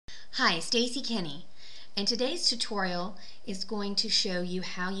Hi, Stacy Kenny, and today's tutorial is going to show you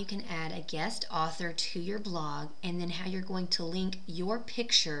how you can add a guest author to your blog and then how you're going to link your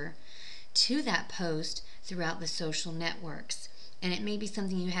picture to that post throughout the social networks. And it may be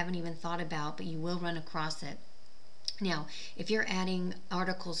something you haven't even thought about, but you will run across it. Now, if you're adding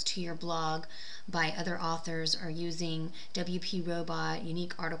articles to your blog by other authors or using WP Robot,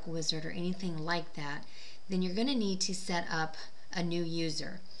 Unique Article Wizard, or anything like that, then you're going to need to set up a new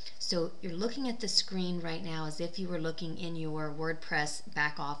user. So you're looking at the screen right now as if you were looking in your WordPress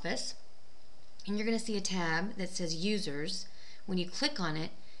back office, and you're going to see a tab that says Users. When you click on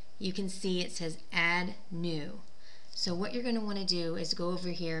it, you can see it says Add New. So what you're going to want to do is go over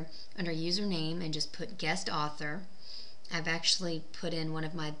here under Username and just put Guest Author. I've actually put in one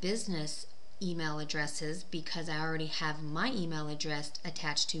of my business email addresses because I already have my email address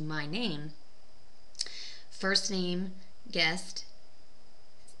attached to my name. First name, guest,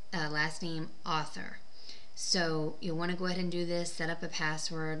 last name, author. So you'll want to go ahead and do this, set up a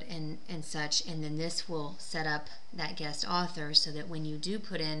password and such, and then this will set up that guest author so that when you do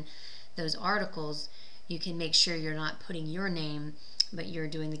put in those articles, you can make sure you're not putting your name, but you're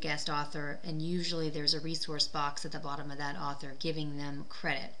doing the guest author, and usually there's a resource box at the bottom of that author giving them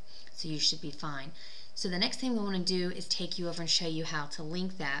credit. So you should be fine. So the next thing we want to do is take you over and show you how to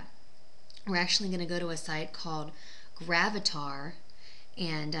link that. We're actually going to go to a site called Gravatar,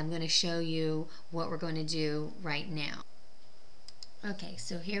 and I'm going to show you what we're going to do right now. Okay,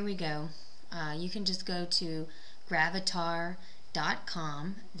 so here we go. You can just go to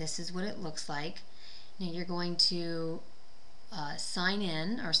gravatar.com. This is what it looks like. Now you're going to sign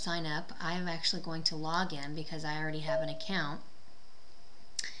in or sign up. I'm actually going to log in because I already have an account,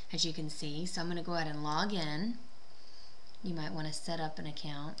 as you can see. So I'm going to go ahead and log in. You might want to set up an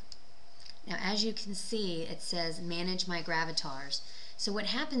account. Now as you can see, it says manage my Gravatars. So what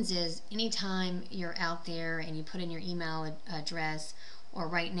happens is anytime you're out there and you put in your email address, or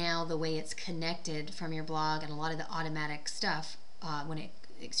right now the way it's connected from your blog and a lot of the automatic stuff when it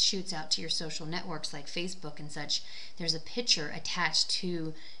shoots out to your social networks like Facebook and such, there's a picture attached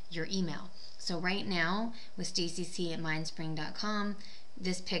to your email. So right now with stacyc@mindspring.com,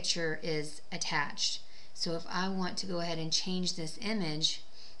 this picture is attached. So if I want to go ahead and change this image,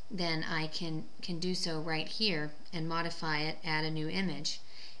 then I can do so right here and modify it, add a new image.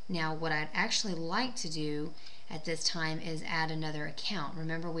 Now what I'd actually like to do at this time is add another account.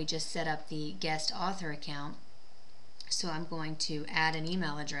 Remember, we just set up the guest author account. So I'm going to add an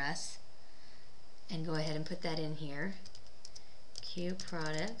email address and go ahead and put that in here.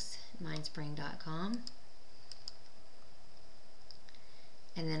 qproducts@mindspring.com.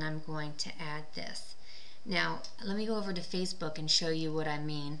 And then I'm going to add this. Now let me go over to Facebook and show you what I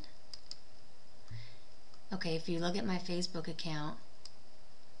mean. Okay, if you look at my Facebook account,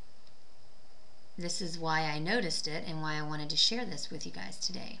 this is why I noticed it and why I wanted to share this with you guys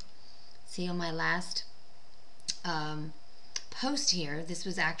today. See, on my last post here, this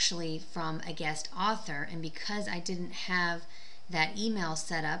was actually from a guest author, and because I didn't have that email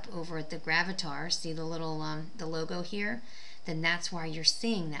set up over at the Gravatar, see the little the logo here, then that's why you're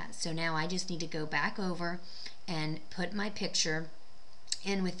seeing that. So now I just need to go back over and put my picture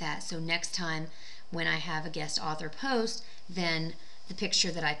in with that. So next time when I have a guest author post, then the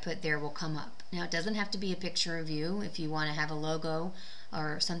picture that I put there will come up. Now it doesn't have to be a picture of you. If you want to have a logo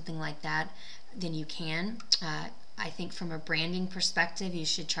or something like that, then you can. I think from a branding perspective, you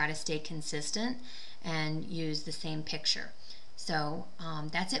should try to stay consistent and use the same picture. So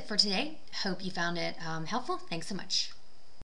that's it for today. Hope you found it helpful. Thanks so much.